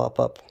starting to pop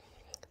up.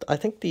 I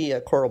think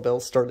the coral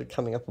bells started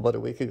coming up about a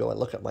week ago, and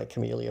look at my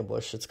camellia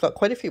bush. It's got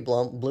quite a few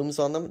blooms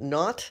on them.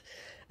 Not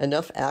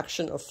enough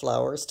action of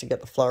flowers to get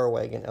the flower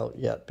wagon out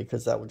yet,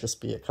 because that would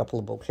just be a couple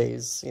of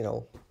bouquets, you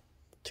know,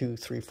 2,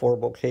 3, 4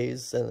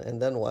 bouquets,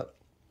 and then what?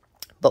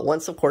 But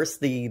once, of course,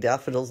 the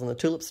daffodils and the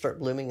tulips start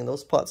blooming and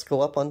those pots go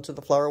up onto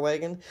the flower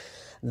wagon,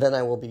 then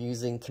I will be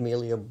using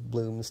camellia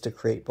blooms to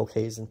create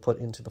bouquets and put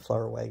into the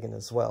flower wagon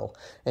as well.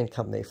 And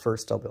come May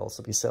 1st, I'll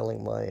also be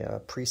selling my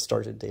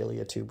pre-started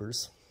dahlia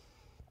tubers.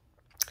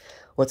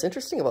 What's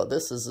interesting about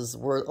this is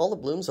where all the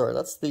blooms are.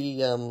 That's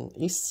the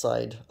east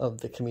side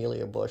of the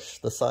camellia bush,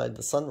 the side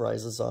the sun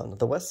rises on.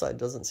 The west side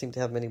doesn't seem to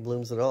have many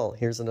blooms at all.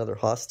 Here's another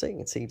hosta. You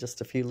can see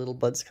just a few little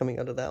buds coming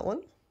out of that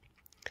one.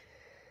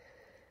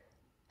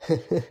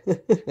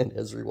 And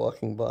Esri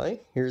walking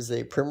by. Here's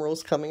a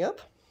primrose coming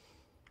up.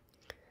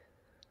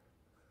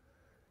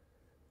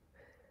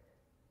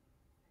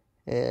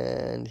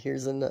 And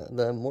here's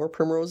the more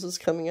primroses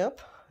coming up.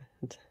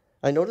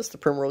 I noticed the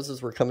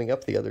primroses were coming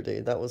up the other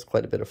day. That was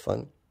quite a bit of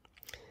fun.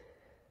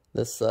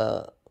 This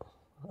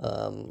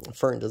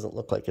fern doesn't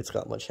look like it's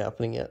got much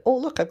happening yet. Oh,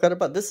 look, I've got a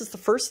bud. This is the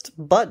first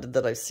bud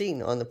that I've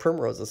seen on the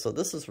primroses, so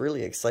this is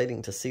really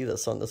exciting to see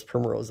this on this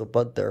primrose, a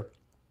bud there.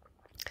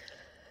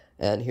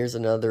 And here's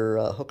another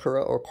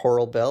heuchera or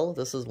coral bell.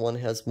 This is one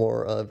has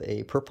more of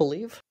a purple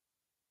leaf.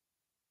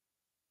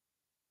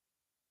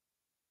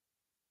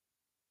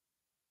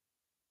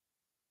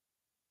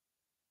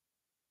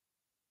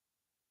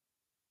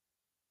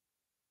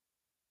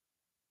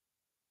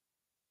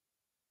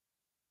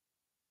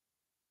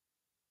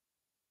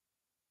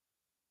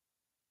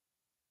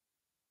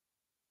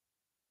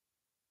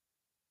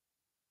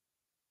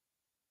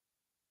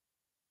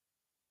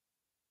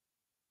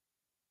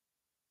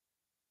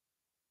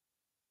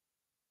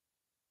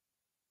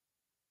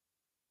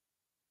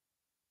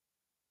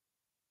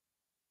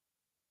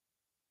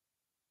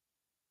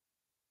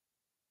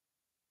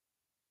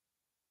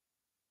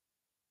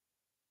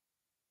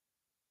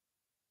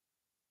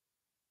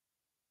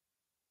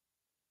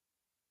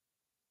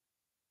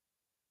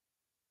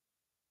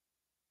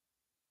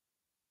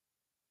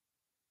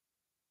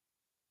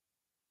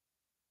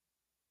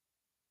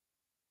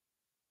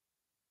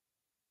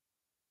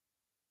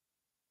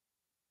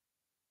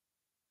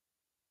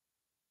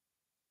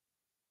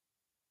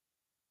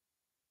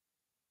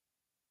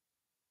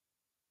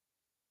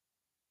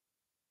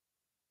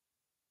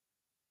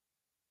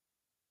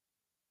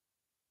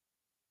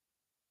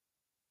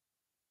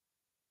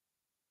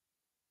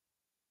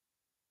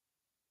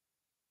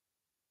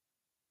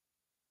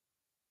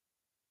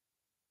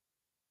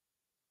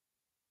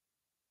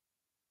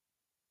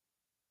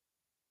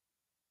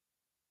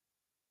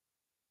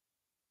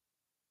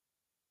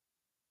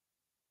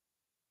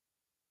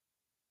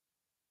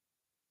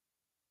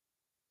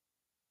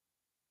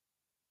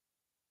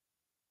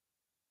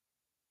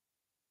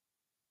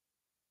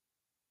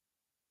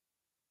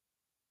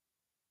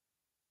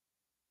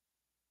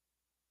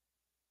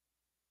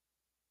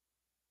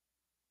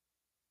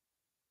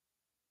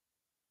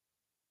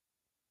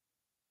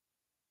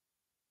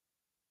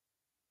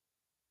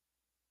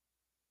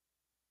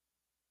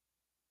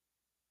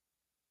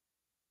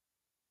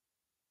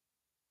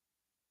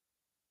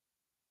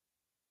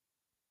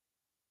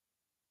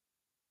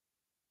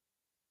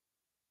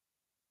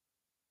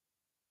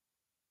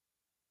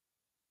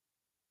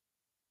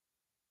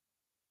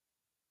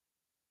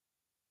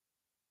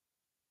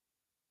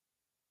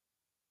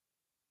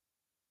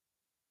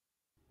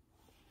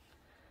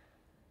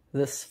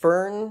 This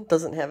fern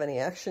doesn't have any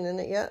action in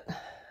it yet.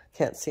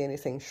 Can't see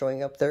anything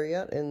showing up there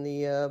yet in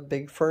the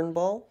big fern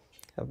ball.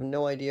 I have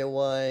no idea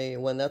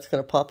when that's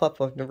going to pop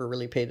up. I've never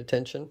really paid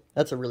attention.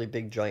 That's a really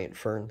big giant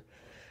fern.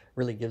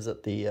 Really gives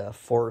it the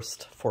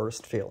forest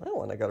feel.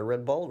 Oh, and I got a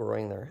red ball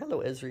growing there.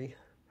 Hello, Esri.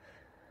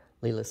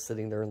 Leela's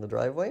sitting there in the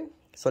driveway.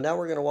 So now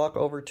we're going to walk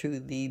over to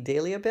the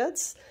dahlia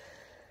beds.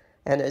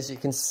 And as you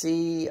can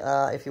see,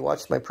 if you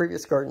watched my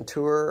previous garden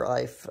tour,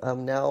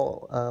 I'm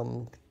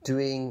now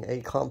doing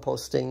a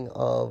composting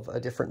of a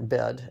different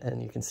bed.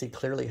 And you can see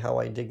clearly how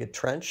I dig a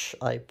trench.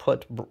 I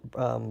put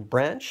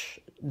branch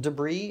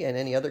debris and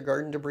any other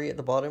garden debris at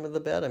the bottom of the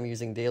bed. I'm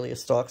using dahlia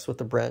stalks with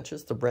the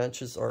branches. The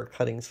branches are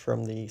cuttings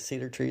from the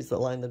cedar trees that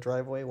line the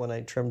driveway when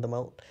I trimmed them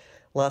out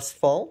last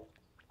fall.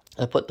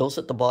 I put those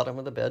at the bottom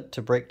of the bed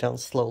to break down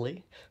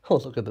slowly. Oh,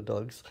 look at the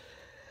dogs.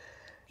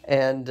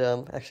 And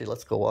actually,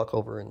 let's go walk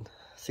over and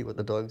see what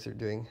the dogs are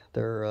doing.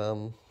 They're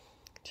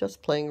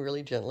just playing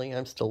really gently.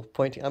 I'm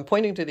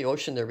pointing to the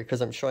ocean there because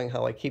I'm showing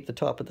how I keep the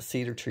top of the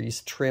cedar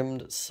trees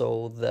trimmed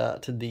so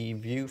that the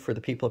view for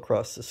the people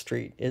across the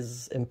street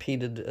is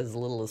impeded as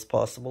little as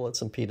possible.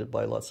 It's impeded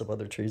by lots of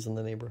other trees in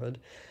the neighborhood.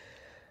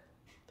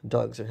 The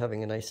dogs are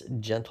having a nice,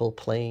 gentle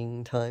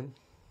playing time.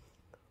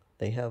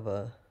 They have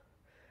a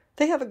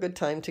good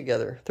time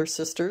together. They're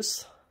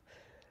sisters.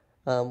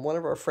 One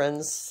of our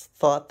friends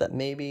thought that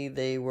maybe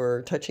they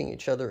were touching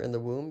each other in the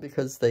womb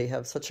because they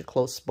have such a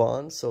close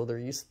bond, so they're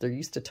used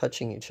to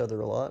touching each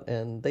other a lot,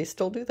 and they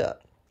still do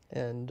that.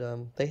 And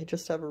they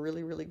just have a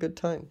really, really good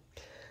time.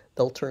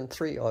 They'll turn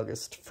 3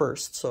 August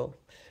 1st, so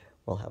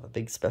we'll have a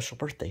big special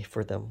birthday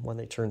for them when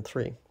they turn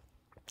 3.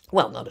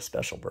 Well, not a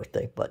special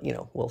birthday, but, you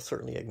know, we'll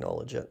certainly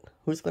acknowledge it.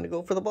 Who's going to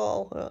go for the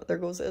ball? There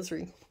goes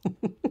Esri.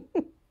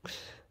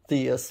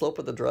 The slope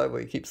of the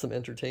driveway keeps them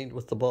entertained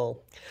with the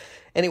ball.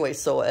 Anyway,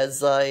 so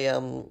as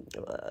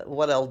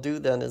what I'll do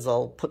then is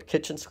I'll put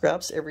kitchen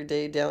scraps every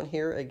day down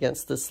here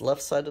against this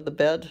left side of the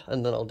bed,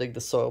 and then I'll dig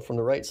the soil from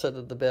the right side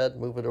of the bed,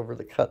 move it over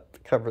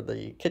cover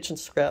the kitchen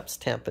scraps,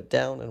 tamp it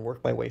down, and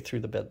work my way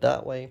through the bed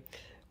that way.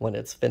 When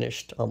it's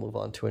finished, I'll move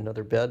on to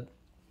another bed.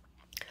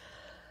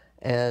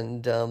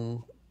 And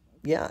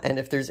yeah, and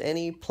if there's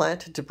any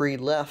plant debris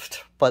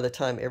left by the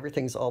time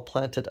everything's all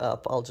planted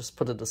up, I'll just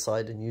put it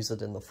aside and use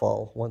it in the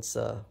fall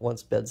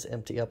once beds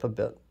empty up a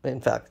bit. In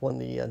fact, when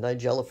the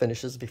Nigella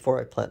finishes, before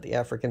I plant the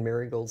African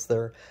marigolds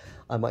there,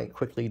 I might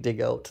quickly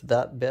dig out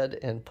that bed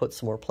and put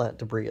some more plant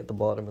debris at the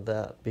bottom of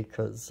that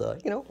because,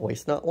 you know,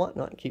 waste not, want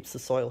not. It keeps the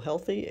soil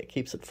healthy. It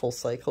keeps it full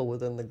cycle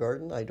within the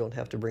garden. I don't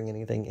have to bring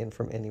anything in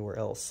from anywhere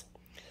else.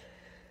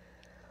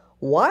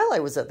 While I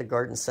was at the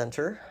garden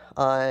center,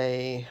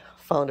 I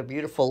found a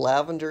beautiful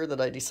lavender that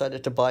I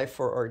decided to buy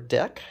for our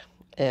deck,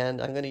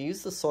 and I'm going to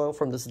use the soil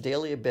from this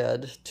dahlia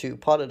bed to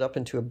pot it up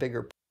into a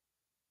bigger pot.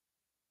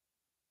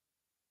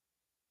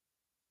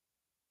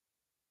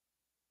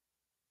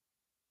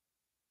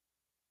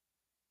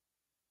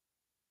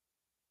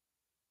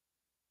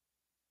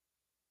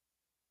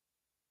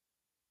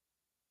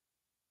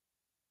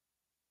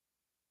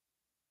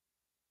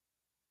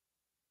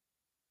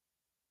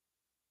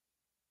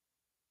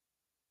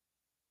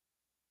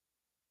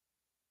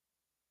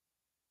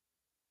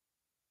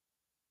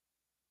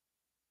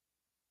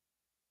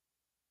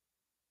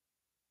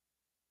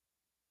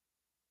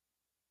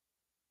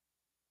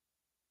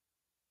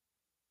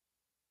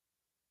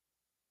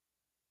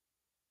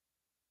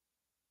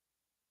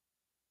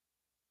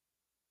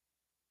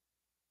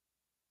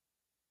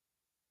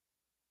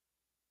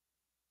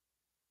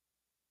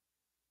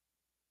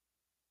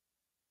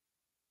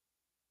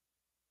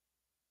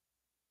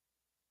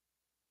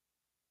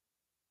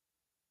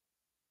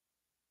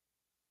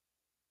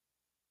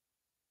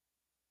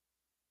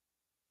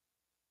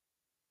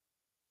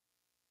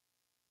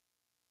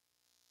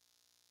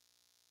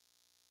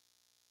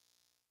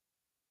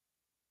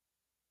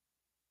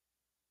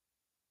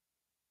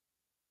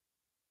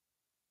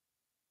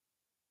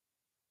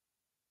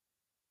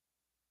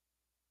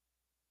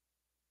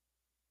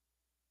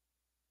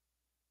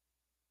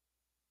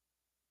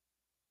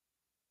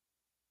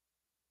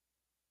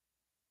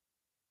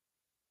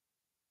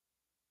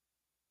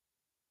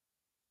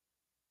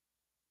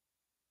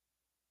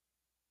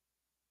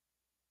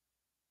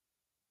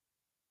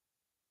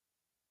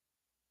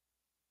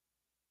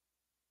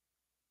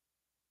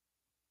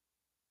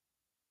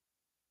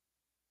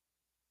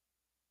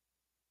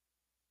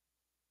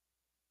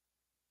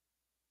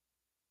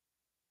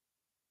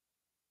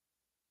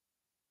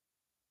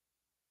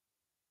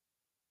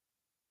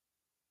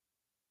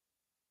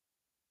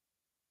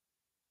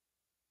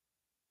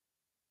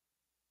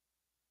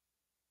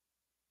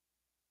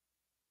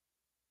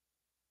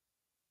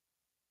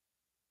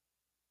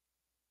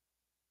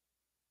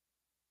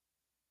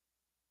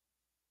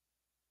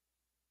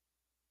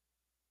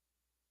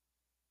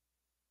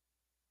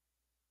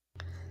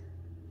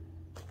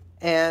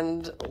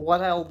 And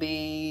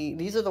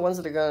these are the ones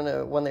that are going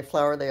to, when they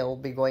flower, they'll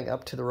be going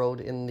up to the road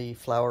in the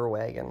flower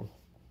wagon.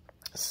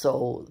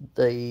 So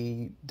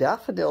the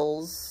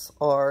daffodils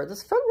are,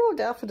 this front row of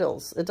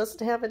daffodils, it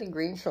doesn't have any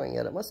green showing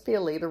yet. It must be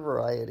a later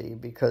variety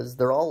because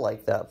they're all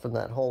like that from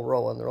that whole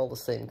row and they're all the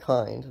same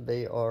kind.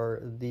 They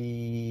are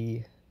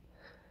the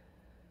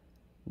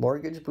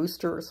Mortgage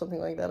Booster or something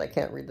like that. I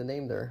can't read the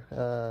name there.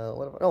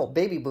 What about, oh,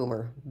 Baby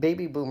Boomer.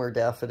 Baby Boomer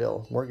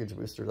daffodil. Mortgage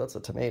Booster, that's a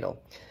tomato.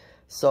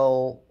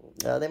 So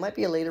they might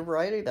be a later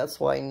variety. That's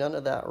why none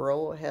of that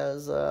row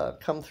has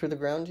come through the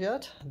ground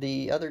yet.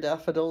 The other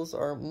daffodils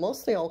are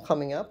mostly all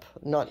coming up.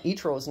 Not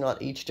each row is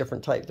not each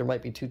different type. There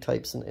might be two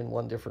types in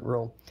one different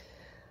row.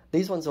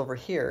 These ones over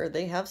here,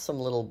 they have some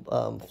little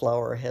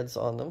flower heads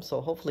on them,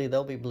 so hopefully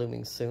they'll be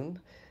blooming soon.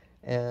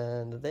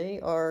 And they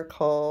are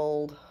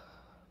called,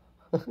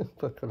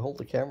 if I could hold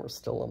the camera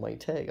still on my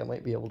tag, I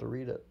might be able to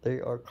read it. They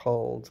are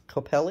called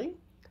Cocopelli?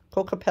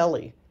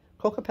 Cocopelli.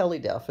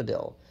 Cocopelli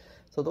daffodil.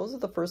 So those are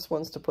the first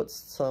ones to put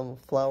some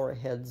flower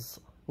heads,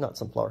 not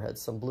some flower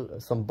heads,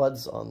 some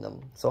buds on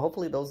them. So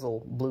hopefully those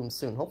will bloom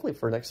soon. Hopefully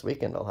for next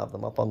weekend I'll have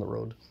them up on the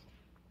road.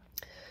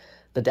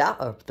 The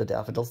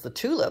daffodils, the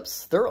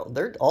tulips,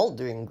 they're all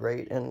doing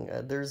great,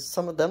 and there's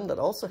some of them that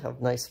also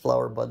have nice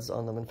flower buds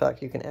on them. In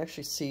fact, you can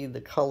actually see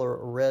the color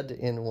red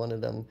in one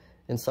of them,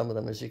 in some of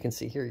them, as you can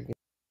see here.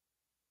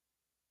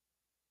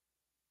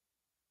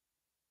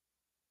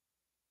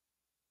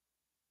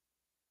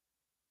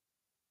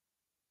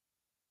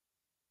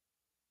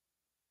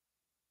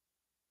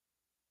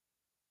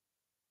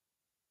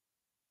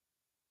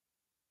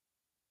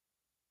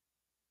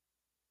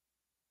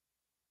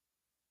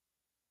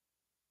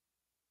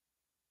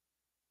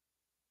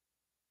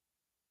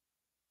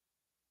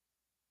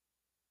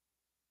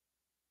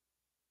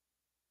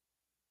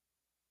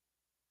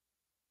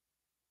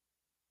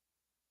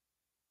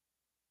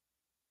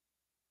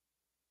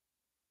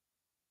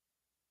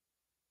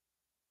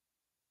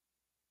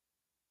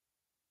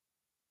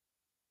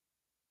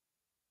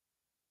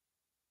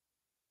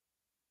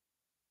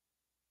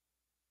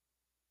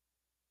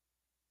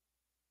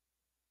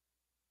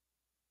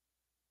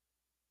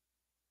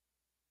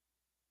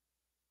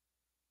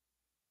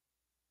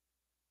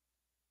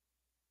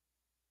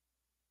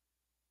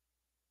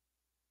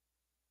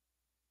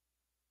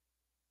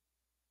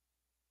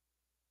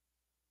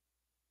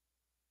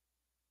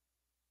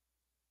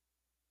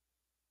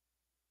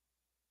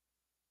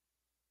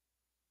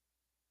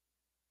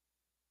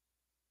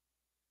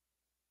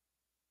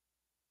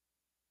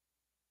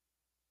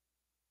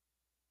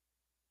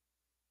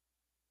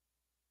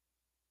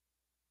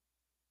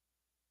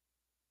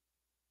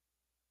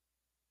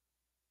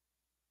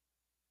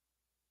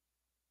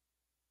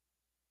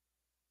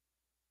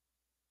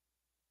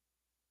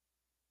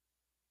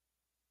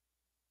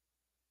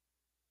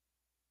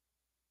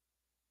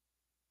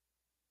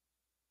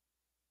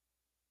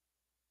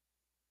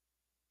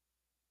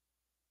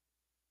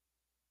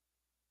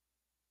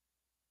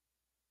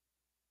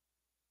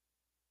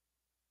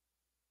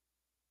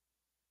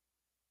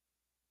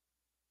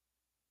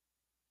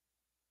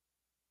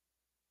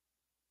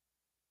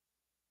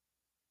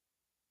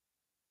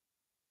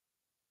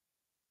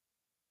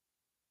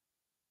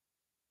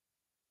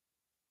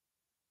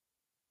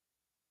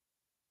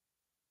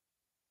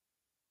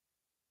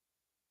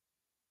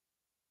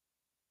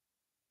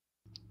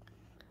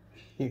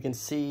 You can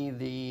see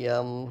the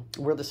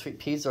where the sweet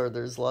peas are,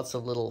 there's lots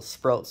of little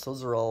sprouts.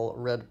 Those are all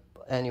red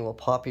annual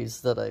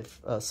poppies that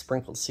I've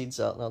sprinkled seeds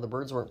out. Now the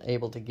birds weren't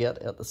able to get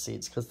at the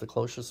seeds because the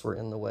cloches were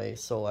in the way,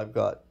 so I've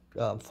got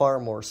far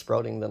more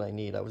sprouting than I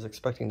need. I was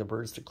expecting the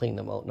birds to clean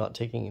them out, not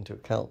taking into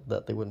account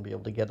that they wouldn't be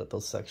able to get at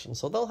those sections.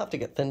 So they'll have to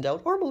get thinned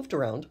out or moved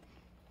around.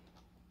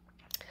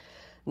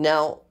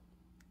 Now,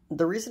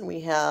 the reason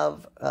we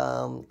have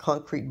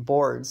concrete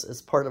boards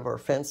as part of our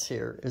fence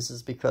here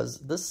is because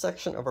this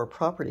section of our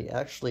property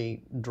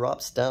actually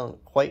drops down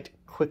quite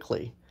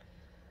quickly.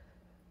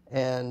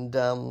 And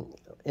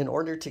in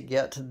order to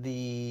get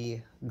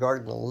the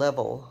garden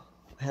level,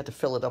 I had to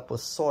fill it up with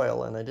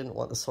soil, and I didn't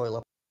want the soil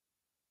up.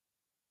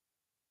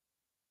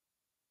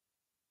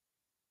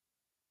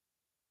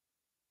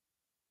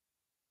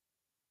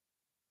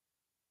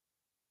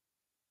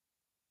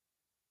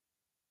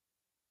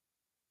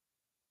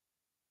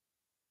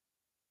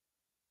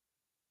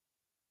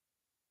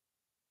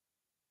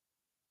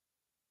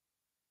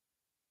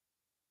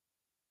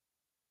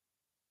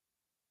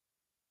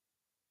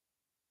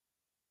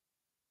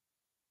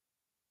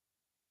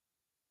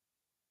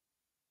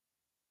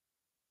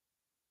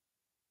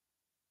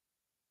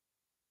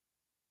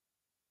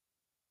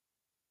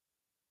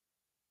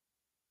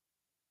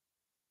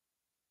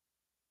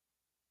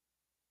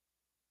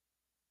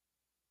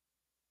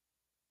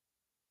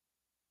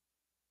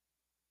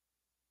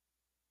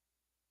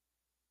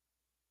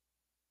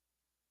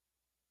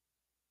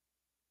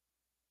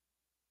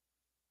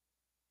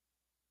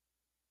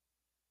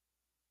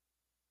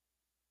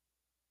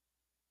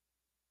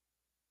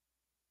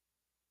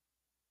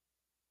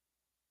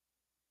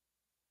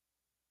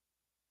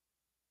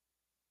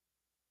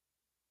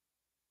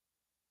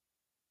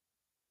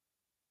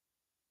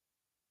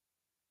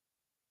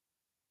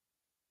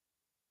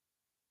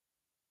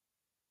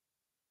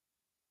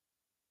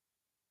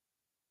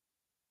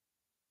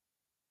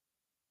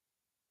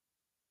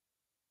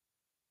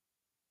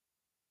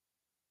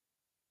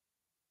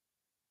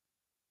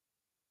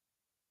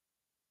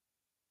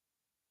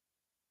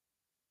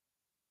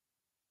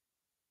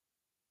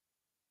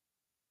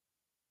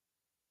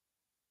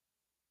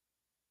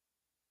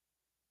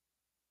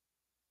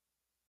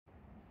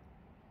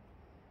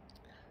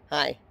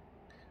 Hi.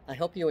 I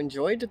hope you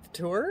enjoyed the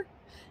tour.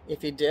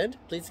 If you did,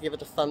 please give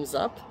it a thumbs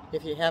up.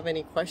 If you have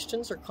any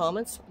questions or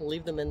comments,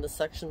 leave them in the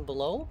section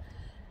below.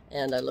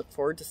 And I look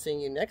forward to seeing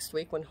you next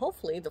week when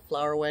hopefully the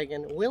flower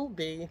wagon will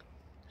be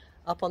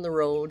up on the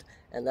road,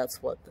 and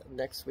that's what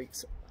next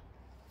week's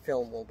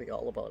film will be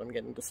all about. I'm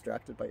getting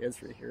distracted by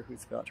Ezra here,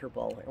 who's got her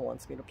ball and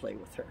wants me to play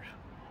with her.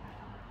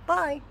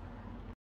 Bye!